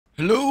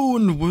Hello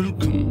and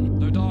welcome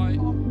Don't die.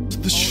 to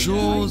the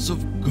shores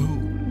of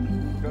gold.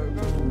 Go,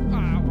 go.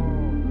 Ow.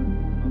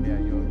 Oh, yeah,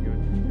 you're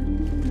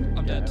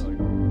I'm dead. Like,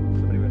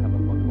 somebody would have a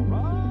fun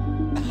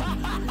run.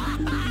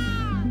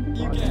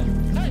 You get.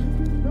 Hey!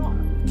 No!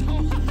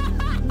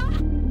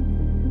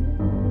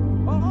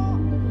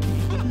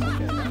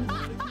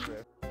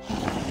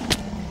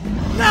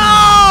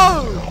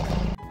 No!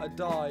 I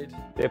died.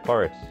 Dear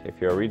Forrest, if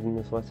you are reading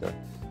this letter,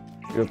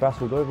 you have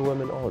battled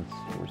overwhelming odds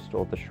and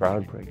restored the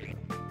Shroud Breaker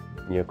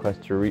in your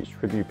quest to reach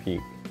Tribute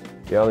Peak,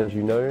 the island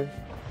you know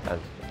as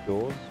the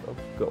Shores of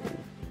Gold.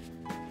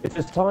 It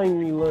is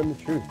time you learn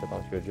the truth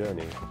about your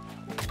journey,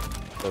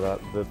 so that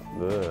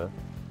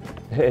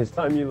it's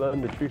time you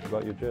learn the truth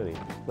about your journey,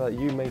 so that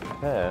you may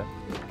prepare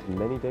for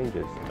many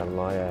dangers that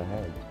lie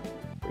ahead.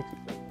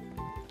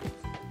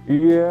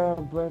 Yeah,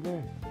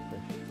 baby.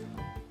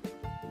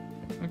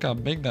 Look how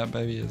big that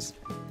baby is.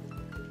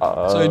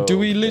 Oh, So do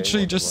we okay,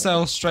 literally what's just what?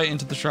 sail straight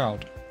into the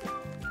shroud?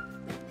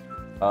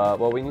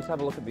 Well, we need to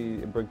have a look at the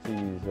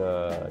Briggsy's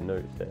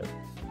notes here.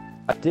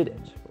 I did it.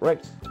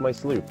 Wrecked my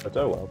sloop, but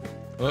oh well.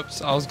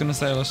 Whoops, I was gonna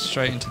sail us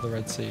straight into the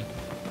Red Sea.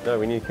 No,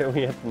 we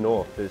head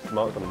north. It's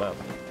marked on the map.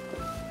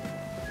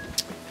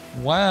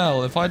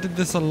 Well, if I did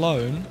this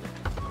alone,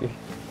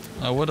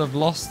 I would have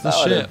lost the That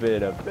would have ship.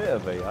 been a bit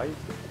of a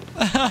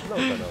ice. Not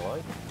gonna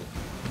lie.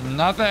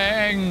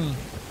 Nothing!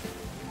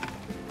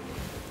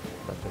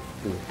 That's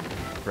a good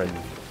friend.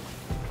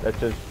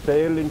 Let us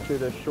sail into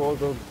the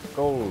shores of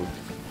gold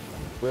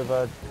with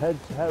our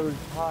heads held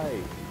high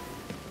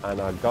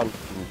and our guns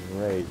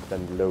raised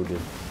and loaded.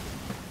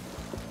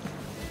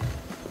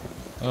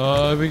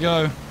 Oh, here we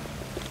go.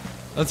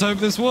 Let's hope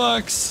this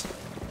works.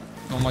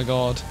 Oh my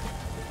god.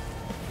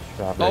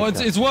 Oh,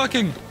 it's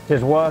working!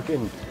 It's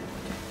working.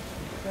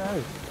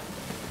 Go.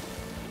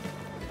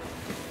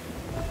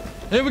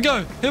 Here we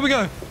go! Here we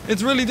go!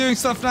 It's really doing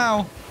stuff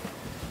now!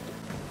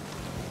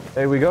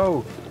 There we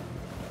go.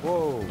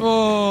 Whoa.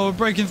 Oh, we're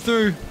breaking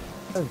through!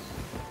 Yes.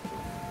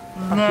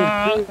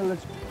 Nah. I can feel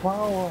its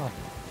power.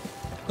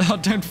 I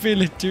don't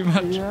feel it too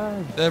much.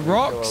 Yes. They're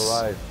rocks! You'll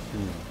arrive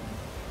soon.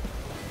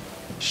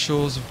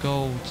 Shores of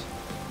gold.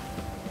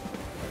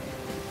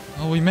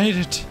 Oh, we made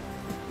it!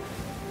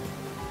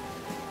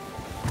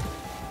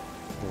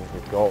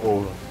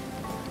 Gold.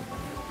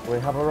 We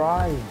have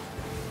arrived.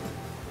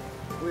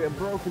 We have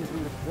broken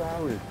through the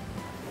clouds.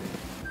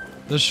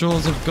 The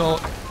shores of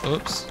gold.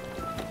 Oops.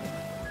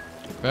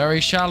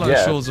 Very shallow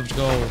Yeah. shores of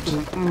gold.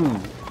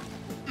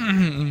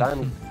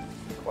 Damn.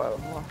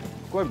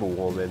 Global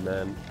warming,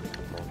 then.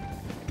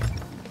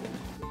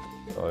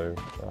 So,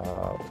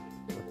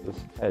 let's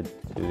just head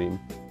to the.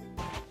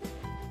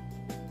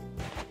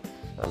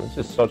 This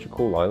is such a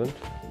cool island.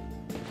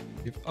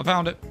 I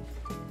found it.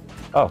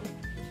 Oh,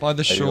 By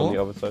the are you on shore.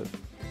 the other side?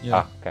 Yeah.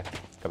 Ah, okay.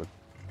 It's coming.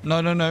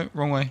 No, no, no.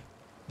 Wrong way.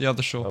 The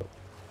other shore. Oh.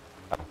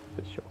 Ah,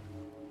 this shore.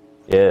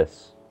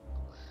 Yes.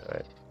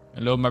 Alright.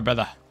 Hello, my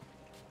brother.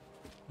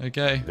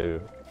 Okay.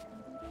 Blue.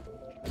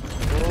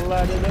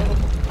 Let it know.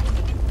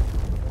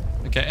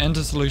 Okay,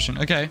 enter solution.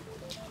 Okay.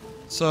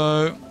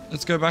 So,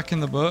 let's go back in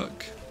the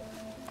book.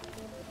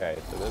 Okay,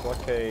 so there's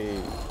like a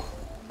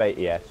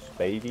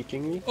spadey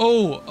thingy.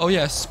 Oh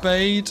yeah,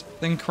 spade,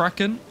 then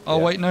kraken. Oh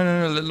Yeah. wait,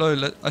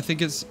 no. I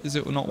think is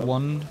it not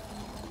one?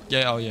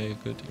 Yeah, oh yeah, you're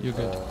good. You're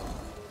good.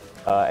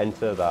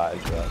 Enter that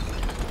as well.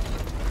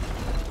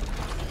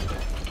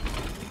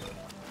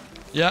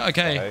 Yeah,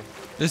 okay.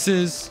 This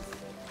is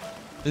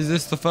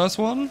this the first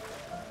one?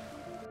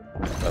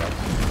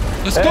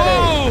 Let's Hey!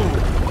 go!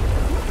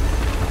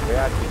 We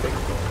actually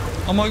fixed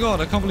it. Oh my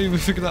god, I can't believe we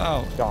figured that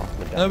out.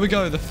 There we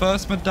go, the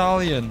first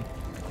medallion.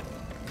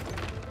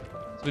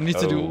 So we need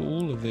to do Oh.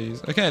 all of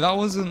these. Okay, that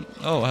wasn't...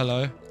 Oh,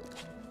 hello.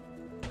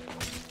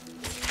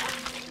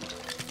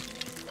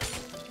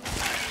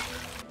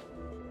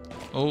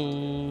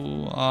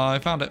 Oh, I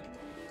found it.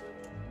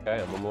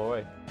 Okay, I'm on my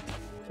way.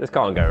 This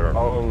can't go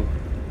wrong.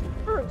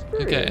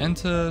 Okay,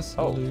 enter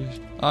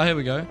solution. Ah, here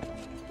we go.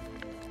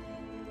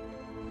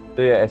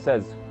 So yeah, it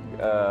says,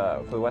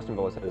 for the Western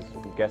Vault, it says,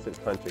 guess it's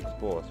time to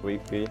explore. So we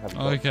have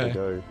got Okay. to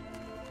go.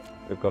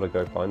 We've got to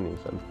go find these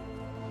then.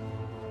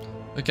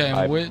 Okay, and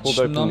I've which pulled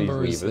open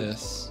number these is levers.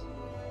 this?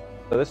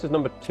 So this is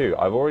number 2.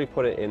 I've already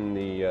put it in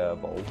the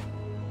vault.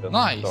 Just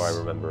Nice. So I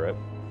remember it.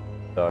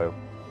 So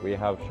we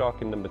have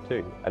shark in number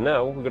 2. And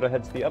now we're going to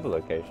head to the other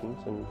locations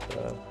and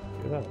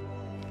do that.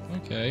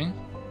 Okay.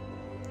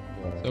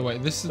 So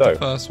wait, this is So- the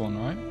first one,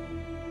 right?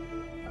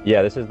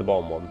 Yeah, this is the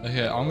bottom one.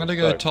 Okay, I'm gonna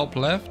go So, top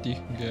left. You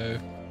can go.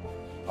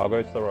 I'll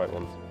go to the right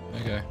one.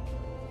 Okay.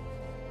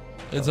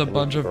 It's a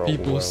bunch of Scroll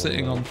people well,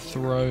 sitting well. on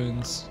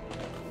thrones.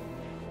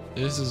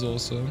 This is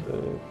awesome.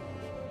 Uh,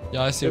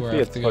 Yeah, I see where I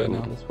Hopefully have to go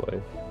it's now. this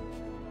way.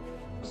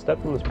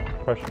 Step on this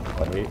pressure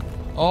plate.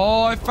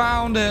 Oh, I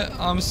found it!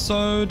 I'm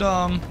so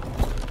dumb.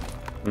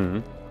 Mm-hmm.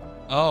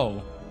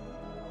 Oh.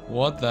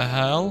 What the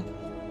hell?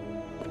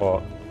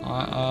 What?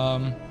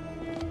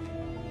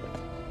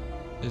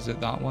 Is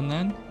it that one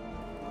then?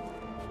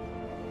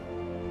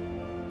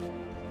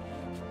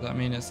 Does that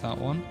mean it's that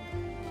one?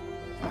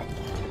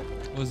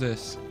 What's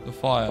this? The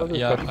fire. What's this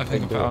Yeah, fucking I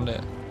think I thing found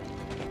doing?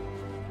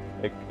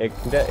 it.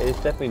 It's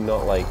definitely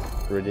not like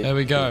ridiculously There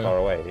we go. far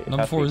away. It Number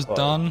has to be 4 is close.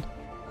 done.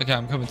 Okay,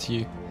 I'm coming to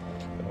you.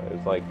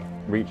 It's like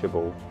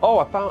reachable. Oh,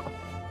 I found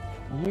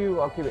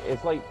you. Okay,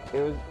 it's like it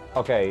was.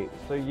 Okay,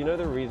 so you know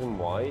the reason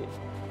why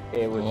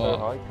it was so What?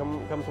 high. Come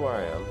to where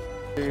I am.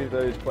 To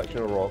those collection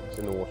of rocks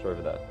in the water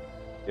over there.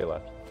 To your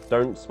left.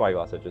 Don't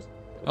spyglass it. Just.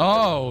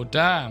 Oh,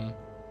 damn.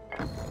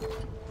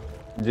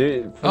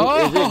 Dude, Oh!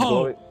 Is it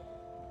glowing?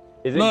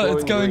 Is it Look, glowing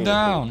it's going green or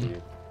something down. to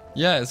you?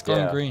 Yeah, it's going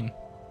Yeah. green.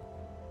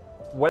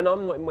 When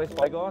I'm in my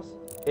spyglass,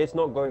 it's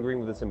not going green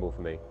with a symbol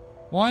for me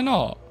Why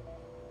not?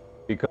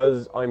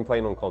 because I'm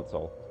playing on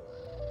console,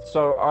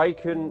 so I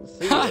can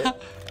see it.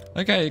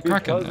 Okay,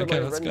 Kraken. Because of Okay,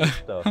 my let's go. render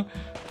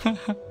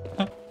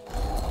stuff.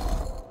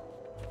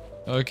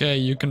 Okay,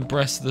 you can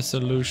press the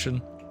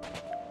solution.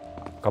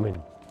 Come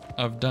in.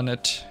 I've done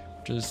it.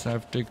 Just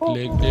have to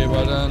click the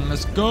button.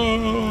 Let's go!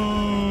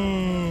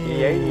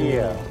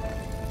 Yeah.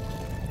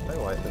 I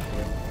like this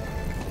one.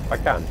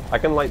 I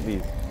can light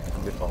these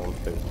if I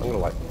want to. I'm gonna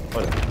light them.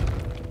 Why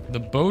not? The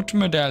boat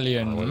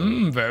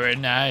medallion. Very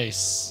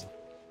nice.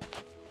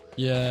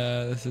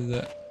 Yeah, this is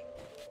it.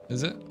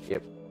 Is it?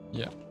 Yep.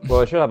 Yeah.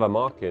 Well, it should have a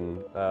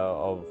marking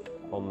on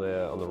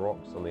the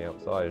rocks on the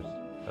outside.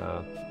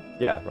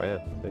 Yeah, right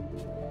here. See?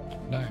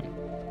 No.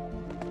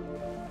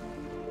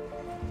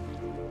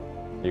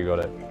 You got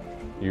it.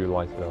 You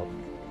light it up.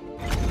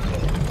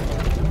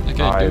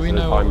 Okay, Alright, do we so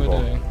know what time we're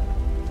clock. doing?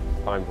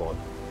 Time one.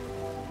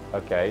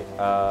 Okay.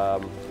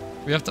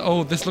 We have to.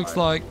 Oh, this looks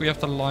like we have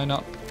to line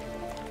up.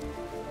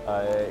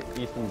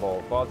 Eastern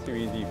Vault. Far too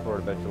easy for an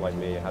adventure like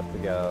me. I had to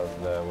get out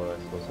of there when I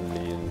saw some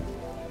means.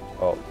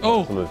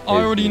 Oh, some of I his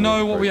already means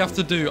know what we have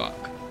broken. to do.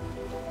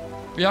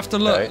 We have to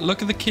look. Okay.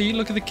 Look at the key.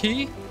 Look at the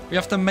key. We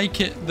have to make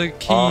it the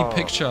key Oh.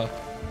 picture.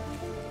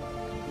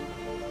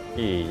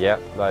 Yeah,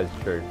 that is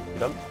true. You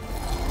done?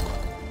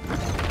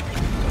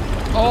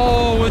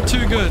 Oh, we're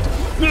too good.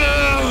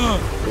 Ah!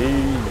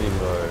 Easy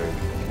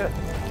mode.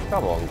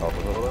 Come on,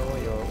 Goblin. What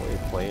are you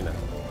playing at?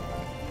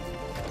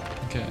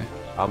 Okay.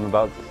 I'm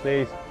about to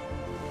sneeze.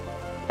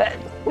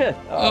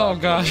 Oh,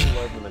 gosh.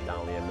 Load the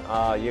medallion.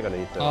 You're gonna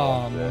need to.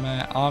 Oh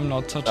man, I'm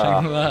not touching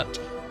Ah. that.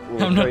 Yeah, I'm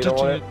so not you know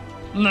touching what? it.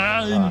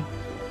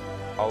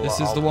 No. This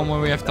is I'll the one put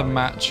where we have to medallion.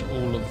 match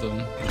all of them.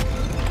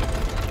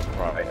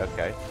 Right.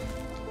 Okay.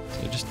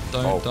 So just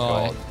don't Oh, die.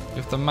 God. You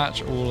have to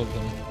match all of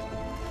them.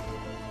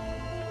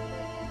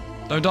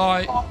 Don't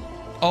die.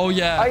 Oh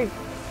yeah.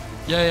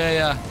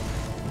 Yeah.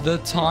 The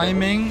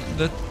timing,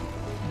 the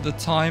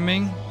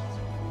timing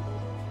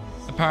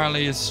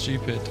apparently is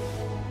stupid.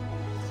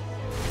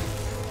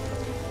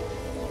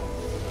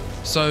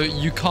 So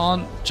you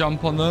can't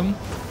jump on them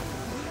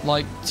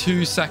like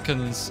 2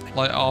 seconds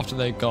like after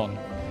they're gone.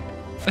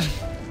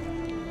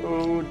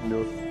 Oh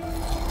no.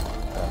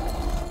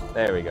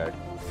 There we go.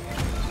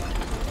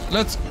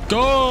 Let's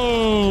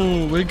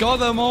go! We got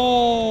them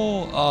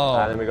all! And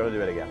Oh, then we gotta do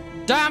it again.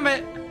 damn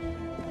it!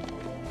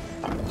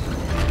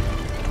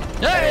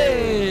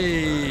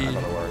 Yay! I don't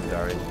know where I'm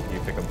going. You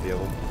pick up the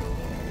other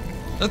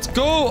one. Let's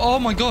go! Oh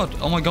my god!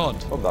 Oh my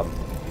god! Well done.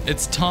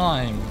 It's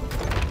time.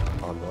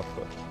 I'm not.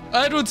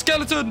 Edward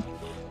Skeleton!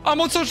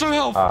 I'm on social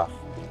health!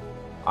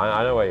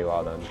 I know where you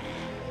are then.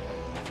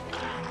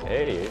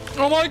 Hey,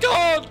 Oh my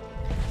god!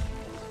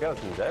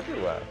 skeletons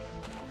everywhere.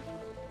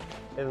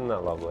 Isn't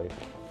that lovely?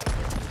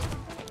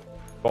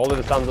 Follow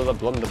the sands of the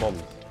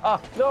blunderbombs.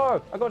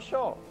 No! I got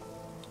shot!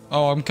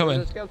 Oh, I'm There's coming.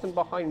 a skeleton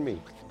behind me.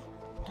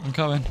 I'm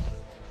coming.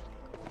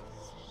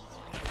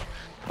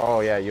 Oh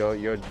yeah, you're I'm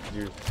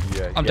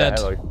yeah, dead.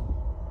 Hello.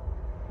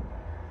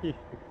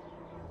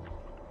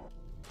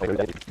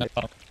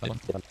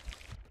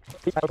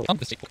 I'm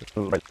the sequel.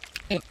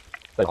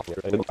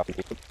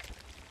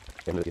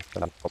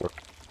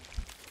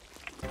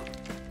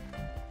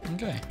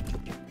 Okay.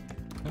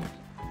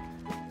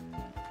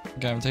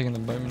 Okay, I'm taking the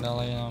boat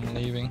medallion and I'm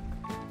leaving.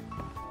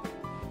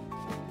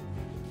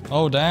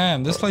 Oh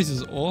damn, this place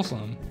is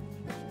awesome.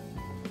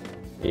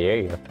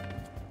 Yeah.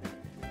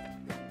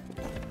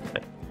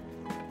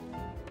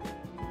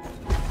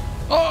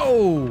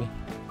 Oh!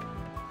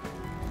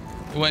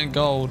 It went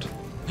gold.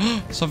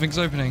 Something's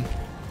opening.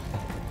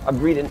 I'm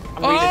reading.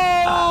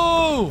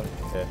 Oh!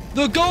 Yeah.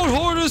 The gold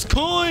hoarder's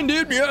coin,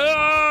 dude!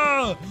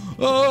 Yeah!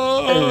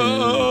 Oh!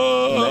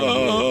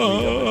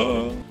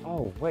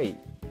 Oh wait.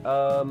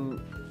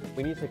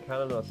 We need to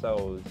cannon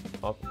ourselves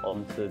up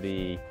onto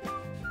this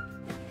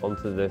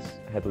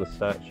headless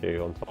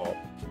statue on top.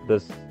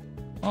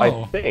 I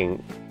Oh.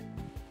 think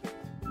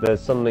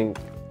there's something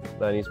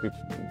that needs to be.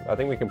 I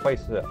think we can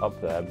place it up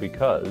there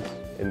because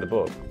in the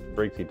book,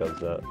 Briggsy does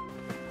that.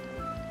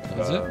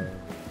 Is it?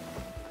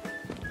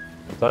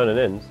 Signing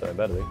in, so it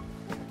better be.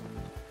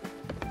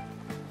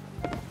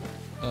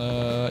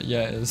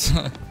 Yeah, it is.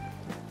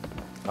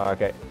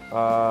 Okay.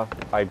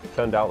 I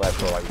turned out there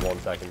for like 1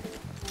 second.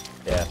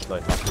 Yeah,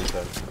 nice harpoon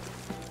turn.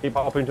 Keep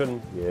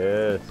harpoon.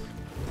 Yes.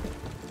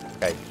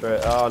 Okay,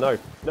 straight. Oh no,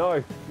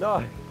 no,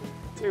 no!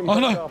 Too much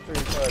no. harpoon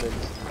turning.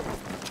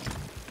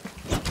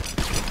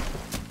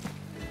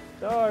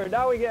 No,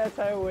 now we get a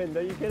tailwind.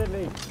 Are you kidding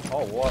me?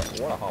 Oh, what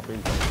a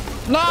harpoon.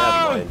 No!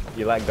 Never mind.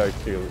 You let go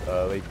too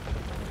early.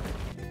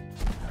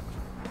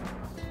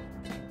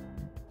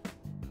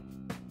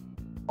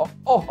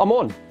 Oh, I'm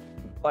on.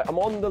 Like, I'm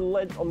on the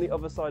ledge on the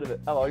other side of it.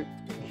 Hello.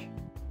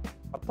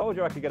 I told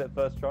you I could get it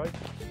first try.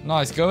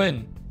 Nice, go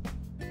in.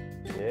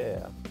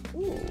 Yeah.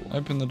 Ooh.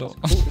 Open the door.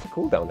 It's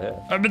cool down here.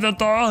 Open the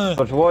door!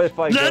 But what if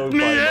I Let go me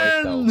by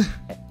in! myself?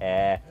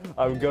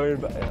 I'm going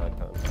back. Yeah, I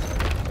can't.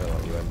 I don't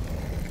let you in.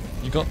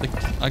 You got the...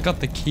 I got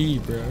the key,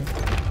 bro.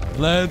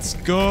 Let's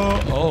go!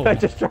 Oh. I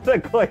just tried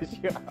to close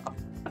you out.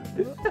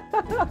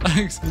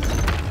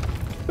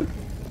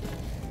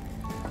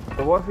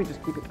 But what if we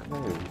just keep it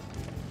closed?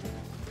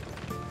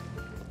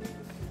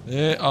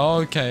 Yeah,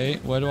 oh, okay.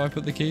 Where do I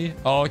put the key?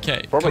 Oh,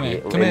 okay.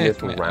 Probably Come here. this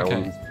Come here. round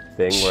Okay.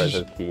 thing where there's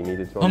a key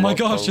needed to unlock. Oh my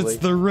gosh, probably.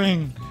 it's the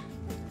ring.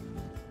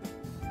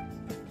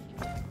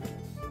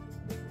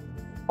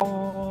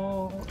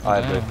 Oh. I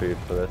have no food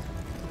for this.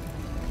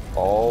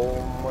 Oh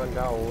my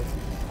god.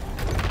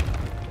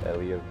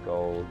 Belly of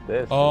gold.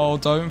 This. Oh,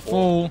 don't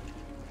fall.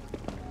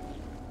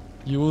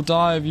 You will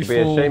die if you It'd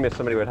be fall. a shame if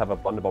somebody would have a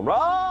thunder bomb.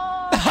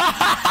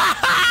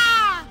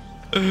 Ah!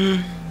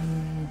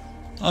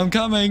 I'm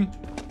coming.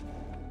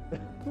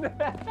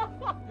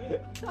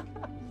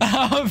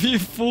 How have you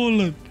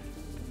fallen?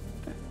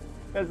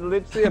 There's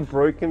literally a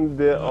broken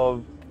bit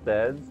of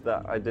stairs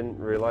that I didn't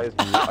realize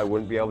I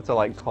wouldn't be able to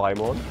like climb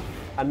on,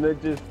 and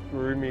it just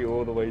threw me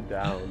all the way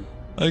down.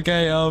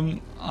 Okay,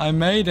 I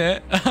made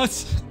it.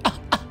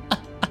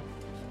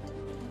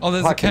 Oh,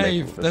 there's a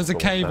cave. There's a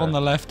cave on the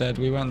left, Ed.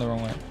 We went the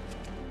wrong way.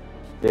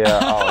 Yeah,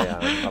 oh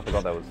yeah, I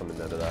forgot there was something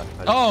there.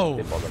 I Oh!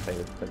 didn't bother paying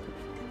attention.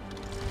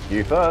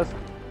 You first.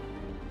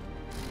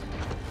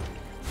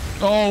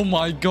 Oh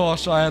my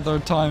gosh, I had the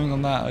timing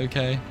on that.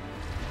 Okay.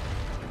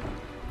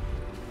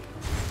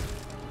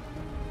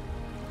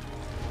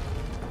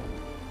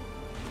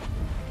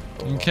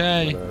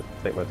 Okay. I'm gonna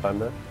take my time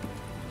there.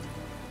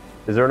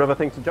 Is there another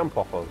thing to jump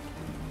off of?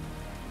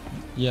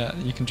 Yeah,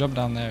 you can jump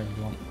down there if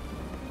you want.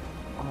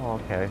 Oh,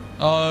 okay.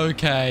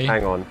 Okay.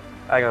 Hang on,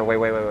 wait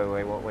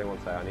one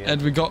second.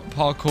 Ed, we got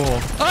parkour.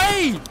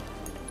 Hey!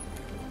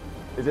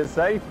 Is it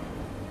safe?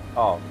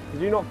 Oh,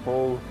 did you not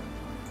fall?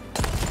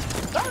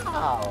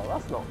 Oh,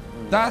 that's not.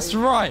 That's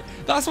nice. right.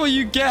 That's what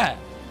you get.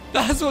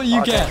 That's what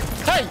you get.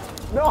 Hey!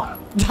 No!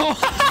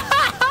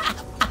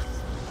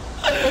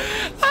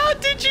 How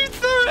did you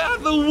throw it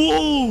at the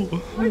wall?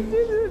 I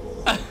didn't!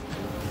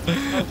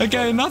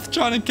 Okay, enough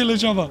trying to kill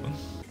each other.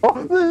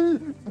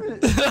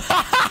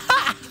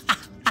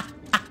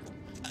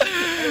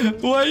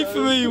 Wait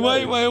for me.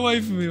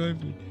 Wait for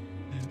me.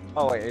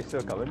 Oh wait, it's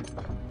still coming.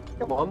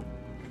 Come on.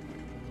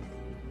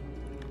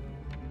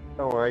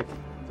 Don't worry,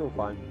 it's all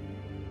fine.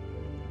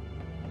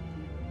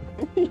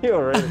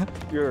 You're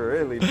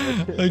really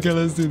Okay,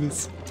 let's do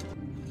this.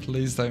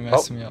 Please don't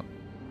mess me up.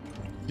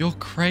 You're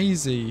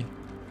crazy.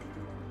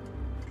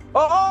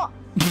 Oh!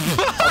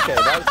 Okay,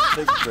 that's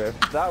stick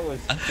drift. That was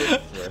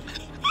stick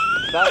drift.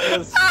 That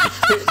was stick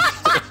drift.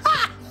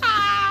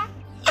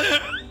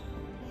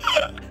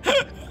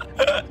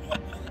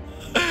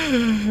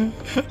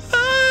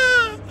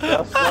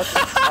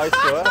 I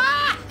swear,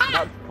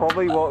 that's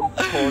probably what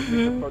caused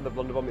me to throw the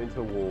blunder bomb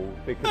into a wall,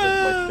 because of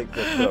my stick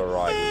drift to the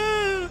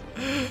right.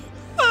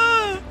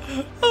 Oh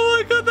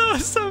my god, that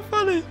was so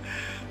funny.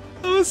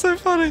 That was so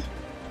funny.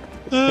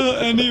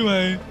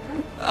 Anyway,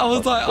 I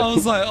was like,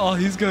 oh,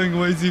 he's going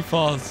way too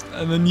fast,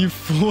 and then you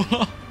fall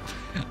off.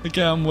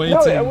 Okay, I'm waiting.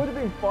 No, it would have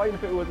been fine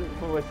if it wasn't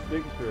for my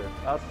stick drift.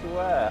 I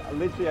swear. I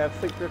literally have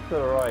stick drift to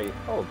the right.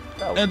 Oh,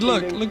 that was Ed,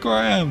 look cheating. where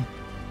I am.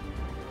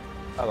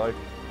 Hello.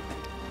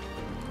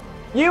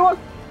 You are.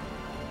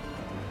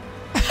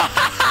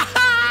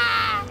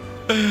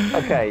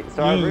 Okay,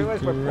 so I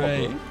realised my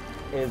problem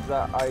is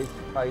that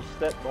I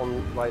stepped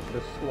on like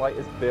the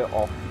slightest bit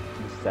off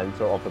the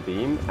center of the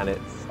beam, and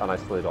I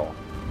slid off.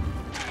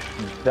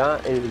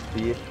 That is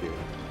the issue.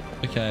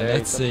 Okay, Okay,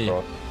 let's see.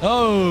 across.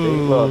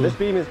 Oh! Well, this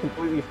beam is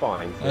completely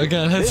fine. So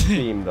Okay, let's this see.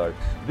 beam though,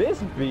 this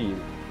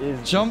beam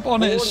is Jump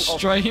on it spawn of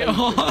straight Satan.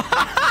 on.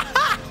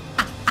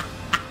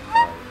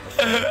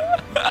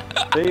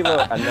 See,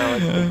 look, and now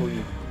it's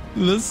completely.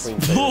 The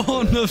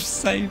spawn of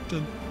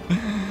Satan.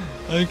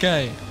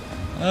 Okay.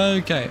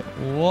 Okay.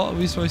 What are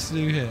we supposed to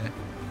do here?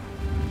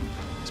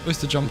 Supposed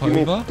to jump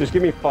over? Just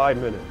give me 5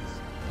 minutes.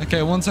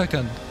 Okay, 1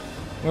 second.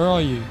 Where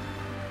are you?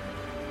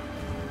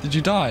 Did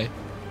you die?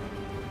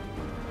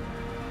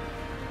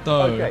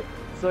 No. Okay,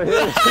 so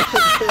here's...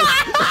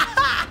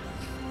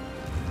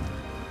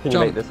 Can you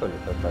Jump. make this on your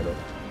first title?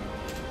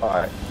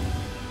 Alright.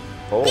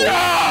 Oh.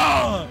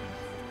 Ah!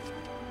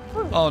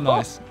 Oh,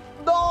 nice.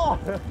 No!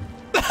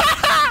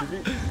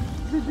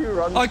 did you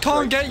run I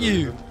can't straight get through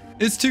you. them?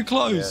 It's too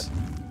close. Yeah.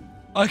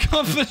 I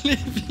can't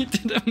believe you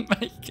didn't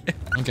make it.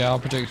 Okay, I'll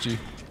protect you.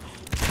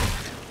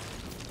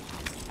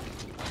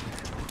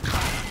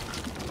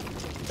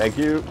 Thank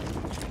you.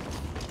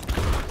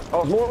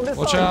 Oh, more on this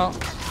Watch side. out.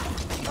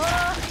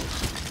 Ah!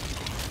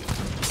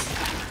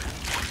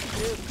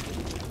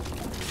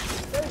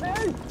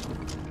 Baby!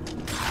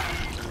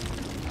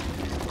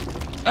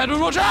 Edward,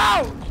 watch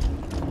out!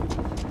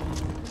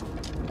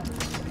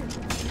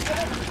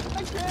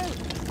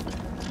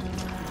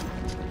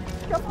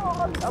 Come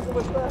on! I'm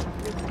almost there.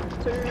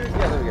 2.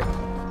 Yeah, there we go.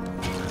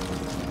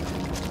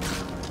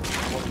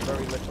 One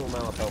very little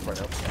amount of health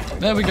right now.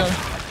 There we go.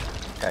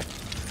 Okay.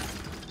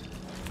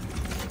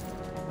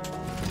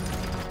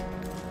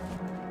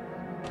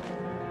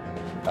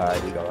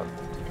 Alright, you got it.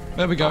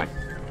 There we go.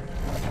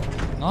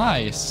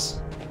 Nice.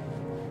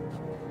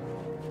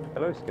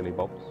 Hello, Skilly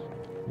Bobs.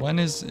 When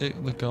is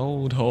it the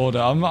gold hoarder?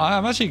 I'm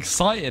actually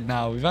excited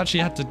now. We've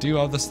actually had to do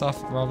other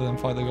stuff rather than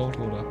fight the gold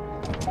hoarder.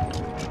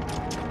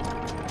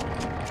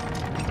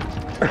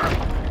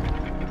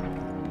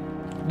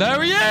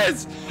 There he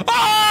is!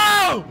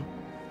 Oh!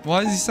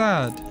 Why is he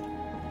sad?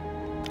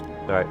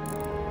 Alright,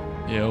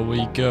 Here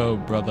we go,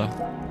 brother.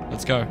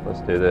 Let's go.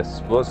 let's do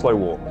this. Let's slow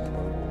walk.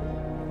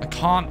 I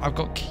can't. I've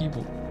got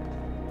keyboard.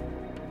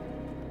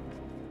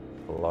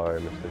 Hello,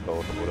 Mr.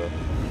 Gold Hoarder.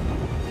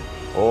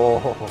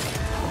 Oh,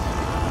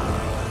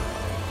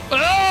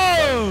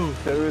 Oh!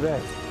 do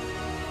this.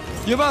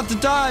 You're about to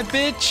die,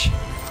 bitch!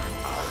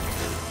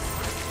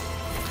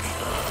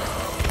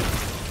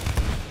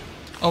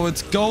 Oh,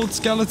 it's gold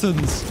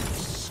skeletons.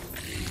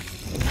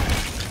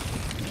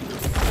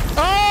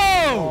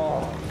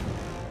 Oh!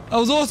 That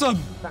was awesome!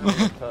 That must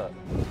hurt.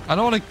 I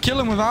don't want to kill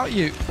him without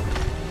you.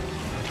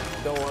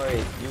 Don't worry,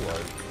 you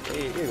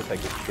won't. You'll take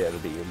a shit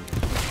of the beam.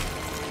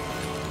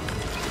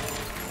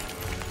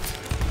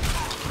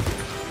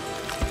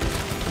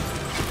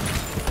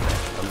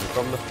 I'm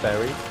from the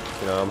ferry.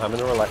 You know, I'm having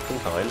a relaxing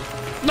time.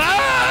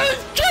 No!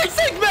 He's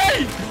chasing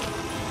me!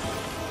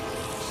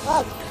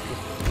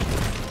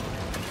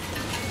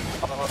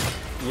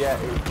 Yeah,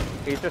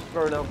 he's just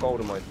throwing out gold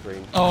on my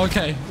screen. Oh,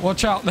 okay.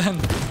 Watch out then.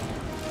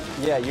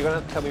 Yeah, you're gonna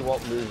have to tell me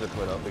what moves are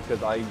coming up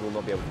because I will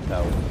not be able to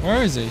tell.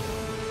 Where is he?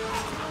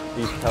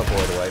 He's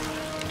teleported away.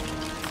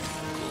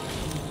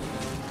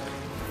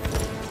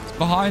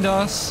 Behind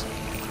us.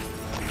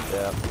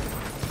 Yeah.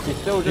 He's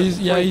still just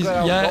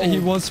He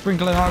was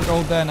sprinkling out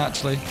gold then,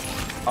 actually.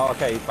 Oh,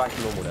 okay, he's back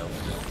to normal now.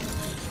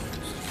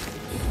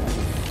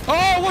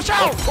 Oh, watch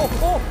out!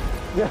 Oh!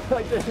 Yeah,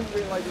 I didn't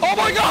realize. Oh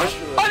my gosh!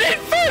 I need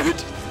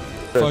food!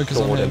 Focus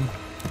on him.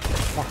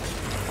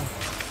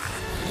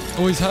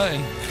 Oh, he's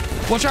hurting.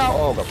 Watch out!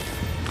 Oh god.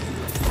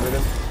 With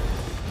him.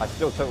 I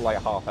still took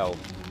like half health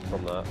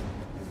from that.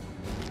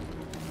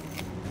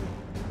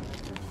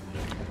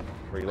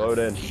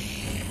 Reloading.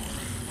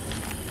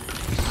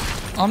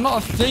 I'm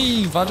not a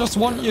thief. I just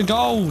want your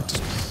gold.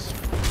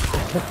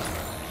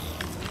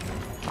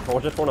 I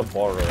just want to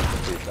borrow it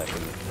for 2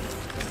 seconds.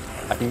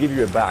 I can give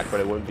you it back, but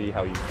it won't be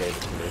how you gave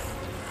it to me.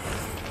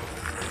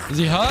 Is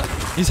he hurt?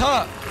 He's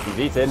hurt. He's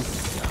eating.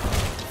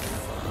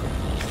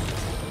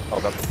 Oh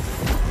god.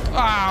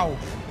 Ow!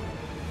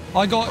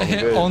 I got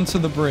hit good. onto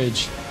the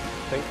bridge.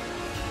 I think.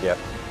 Yeah.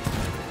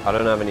 I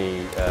don't have any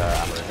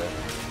ammo here.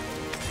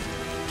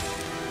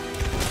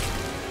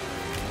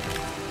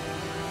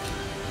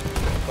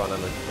 Got an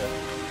ammo here.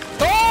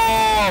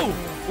 Oh!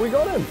 We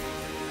got him!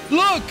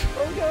 Look!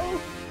 Oh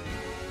no!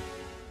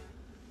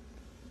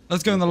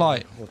 Let's go in the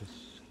light. What a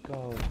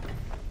skull.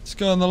 Let's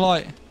go in the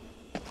light.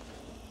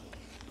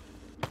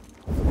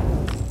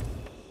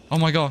 Oh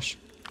my gosh.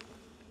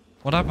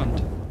 What happened?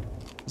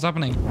 What's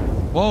happening?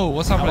 Whoa,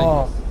 what's happening?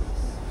 Oh,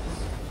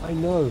 I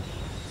know.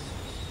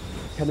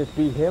 Can it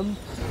be him?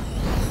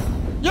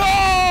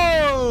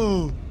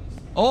 Yo!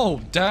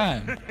 Oh,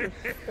 damn.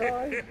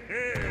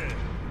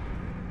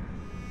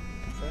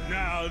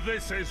 Now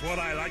this is what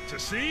I like to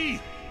see.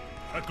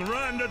 A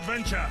grand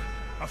adventure,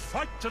 a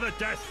fight to the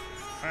death,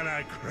 and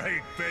a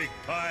great big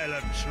pile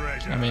of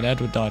treasure. I mean,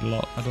 Edward died a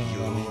lot. I don't know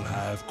what I You'll mean.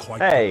 have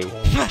quite Hey. a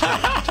tall tale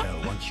to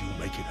tell once you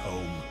make it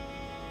home.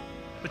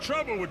 The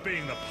trouble with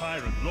being the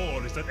pirate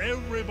lord is that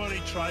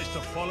everybody tries to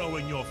follow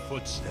in your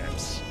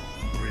footsteps.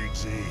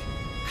 Briggsy,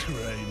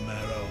 Grey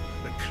Marrow,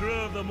 the crew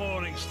of the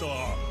Morning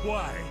Star.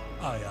 Why,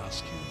 I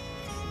ask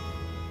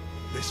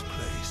you? This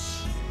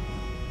place,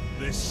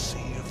 this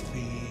sea of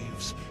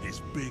thieves,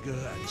 is bigger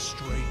and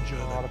stranger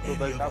than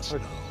any of us know.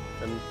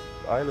 And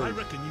I islands.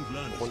 reckon you've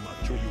learned as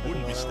much, or you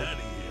wouldn't be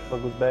standing here.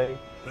 Smuggler's Bay.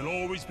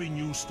 There'll always be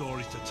new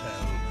stories to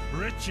tell,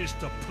 riches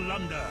to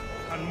plunder,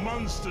 and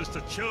monsters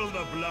to chill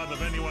the blood of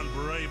anyone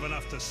brave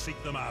enough to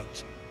seek them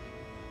out.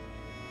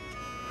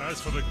 As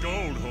for the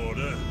gold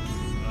hoarder,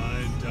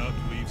 I doubt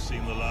we've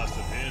seen the last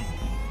of him.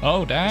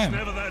 Oh, It's damn.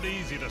 never that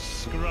easy to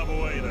scrub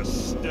away the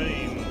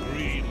stain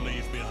greed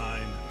leaves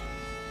behind.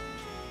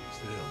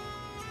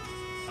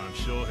 Still, I'm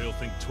sure he'll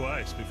think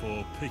twice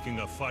before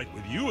picking a fight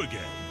with you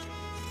again.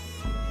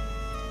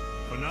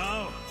 For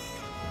now,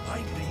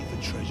 I'd leave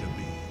the treasure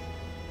be.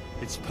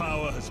 Its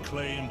power has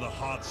claimed the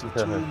hearts of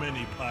too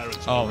many pirates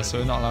Oh, already. so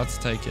we're not allowed to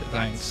take it.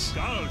 Thanks.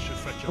 Skull should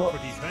fetch a What?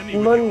 pretty penny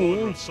with Money? the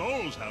Order of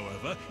Souls,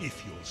 however,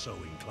 if you're so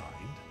inclined.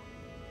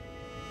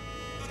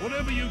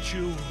 Whatever you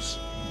choose,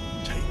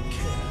 take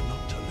care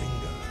not to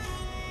linger,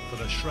 for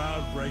the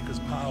Shroud Breaker's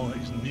power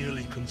is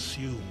nearly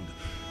consumed.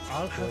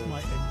 I'll have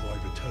my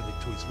envoy return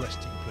it to its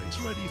resting place,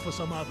 ready for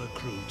some other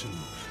crew to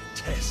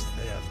test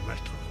their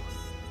mettle.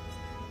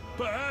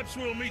 Perhaps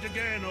we'll meet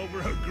again over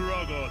a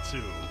grog or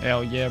two.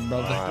 Hell yeah,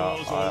 brother. My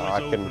door's I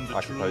always can- open to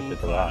I can true post it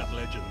to pirate that.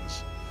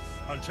 legends.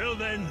 Until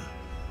then,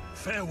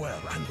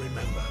 farewell, and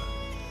remember,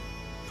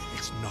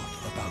 it's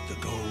not about the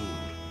gold.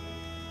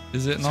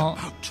 Is it It's not?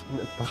 about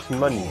That's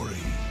money. glory.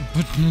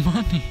 But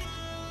money.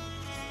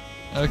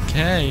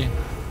 Okay.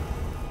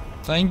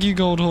 Thank you,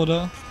 Gold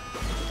Hoarder.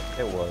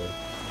 It was.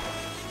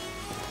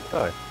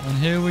 So, And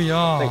here we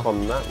I think are.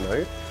 on that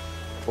note,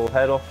 we'll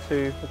head off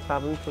to the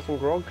tavern for some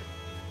grog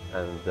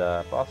and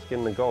bask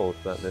in the gold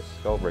that this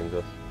skull brings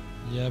us.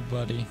 Yeah,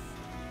 buddy.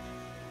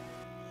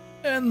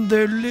 And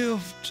they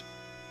lived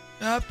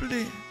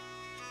happily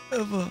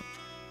ever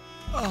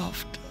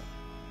after.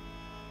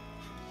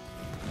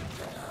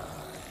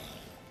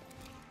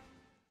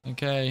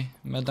 Okay,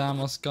 Madame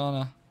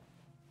Oscana.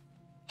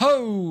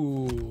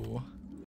 Ho!